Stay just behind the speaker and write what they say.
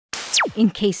in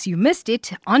case you missed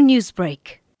it on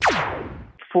Newsbreak.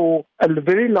 For a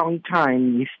very long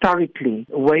time, historically,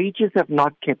 wages have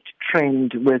not kept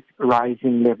trend with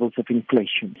rising levels of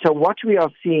inflation. So what we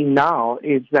are seeing now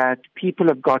is that people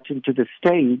have gotten to the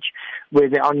stage where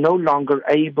they are no longer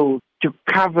able to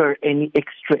cover any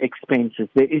extra expenses.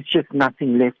 There is just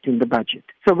nothing left in the budget.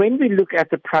 So when we look at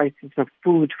the prices of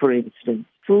food, for instance,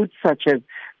 foods such as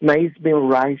maize meal,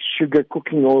 rice, sugar,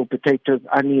 cooking oil, potatoes,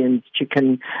 onions,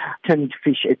 chicken, tinned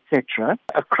fish, etc.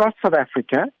 Across South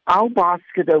Africa, our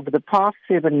basket over the past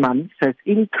 7 months has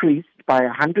increased by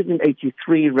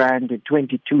 183 Rand and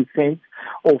 22 cents,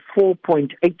 or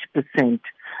 4.8%.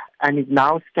 And it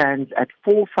now stands at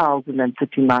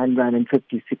 4,039 Rand and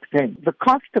 56 cents. The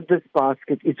cost of this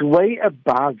basket is way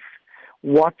above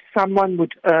what someone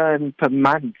would earn per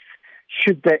month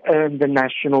should they earn the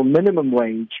national minimum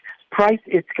wage. Price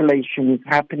escalation is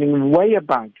happening way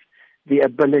above the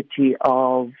ability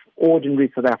of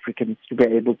ordinary South Africans to be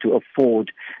able to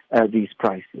afford these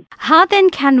prices. How then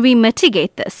can we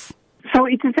mitigate this? So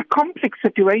it is a complex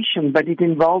situation, but it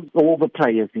involves all the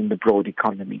players in the broad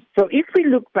economy. So if we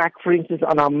look back, for instance,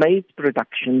 on our maize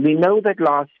production, we know that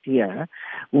last year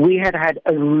we had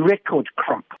a record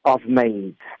crop of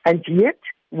maize. And yet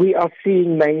we are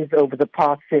seeing maize over the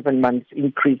past 7 months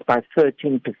increase by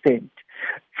 13%.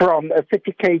 From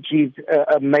 30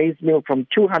 kgs maize meal from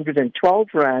 212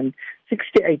 Rand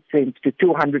 68 cents to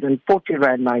 240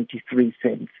 Rand 93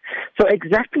 cents. So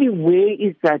exactly where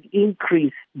is that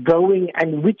increase going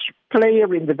and which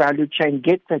player in the value chain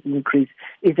gets that increase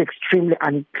is extremely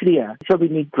unclear. So we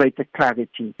need greater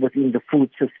clarity within the food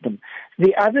system.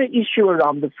 The other issue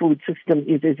around the food system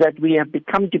is that we have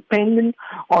become dependent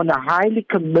on a highly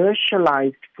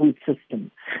commercialized food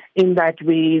system in that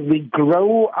we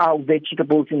grow our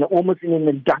vegetables almost in an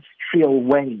industrial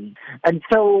way. And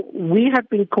so we have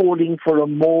been calling for a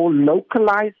more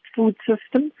localized food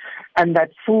system and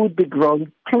that food be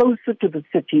grown closer to the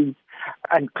cities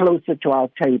and closer to our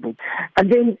table.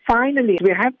 And then finally,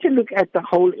 we have to look at the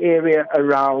whole area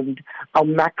around our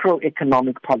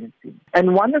macroeconomic policy.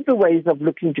 And one of the ways of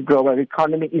looking to grow our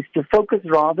economy is to focus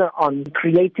rather on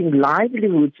creating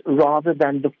livelihoods rather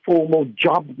than the formal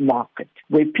job market,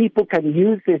 where people can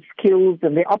use their skills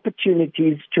and their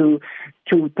opportunities to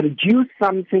produce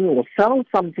something or sell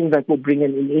something that will bring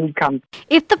in an income.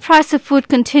 If the price of food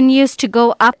continues to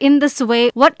go up in this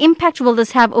way, what impact will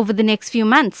this have over the next few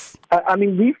months?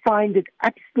 We find it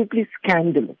absolutely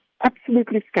scandalous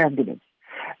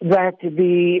that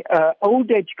the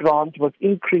old age grant was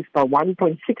increased by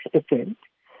 1.6%.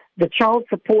 The child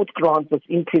support grant was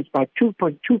increased by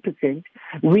 2.2%.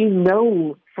 We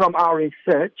know from our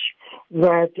research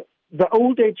that the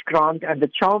old age grant and the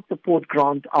child support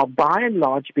grant are by and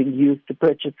large being used to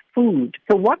purchase food.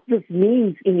 So what this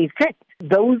means in effect,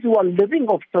 those who are living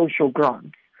off social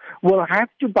grants will have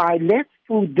to buy less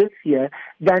food this year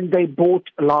than they bought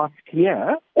last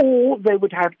year, or they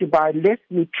would have to buy less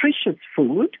nutritious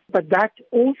food. But that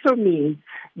also means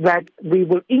that we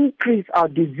will increase our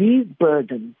disease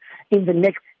burden in the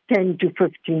next 10 to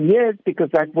 15 years, because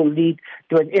that will lead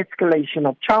to an escalation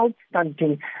of child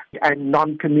stunting and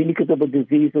non-communicable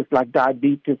diseases like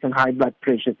diabetes and high blood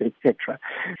pressures, etc.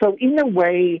 So in a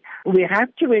way, we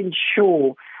have to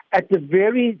ensure at the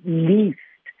very least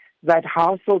that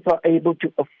households are able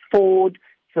to afford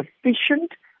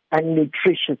sufficient and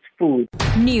nutritious food.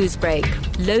 Newsbreak,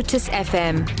 Lotus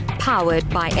FM, powered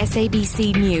by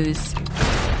SABC News.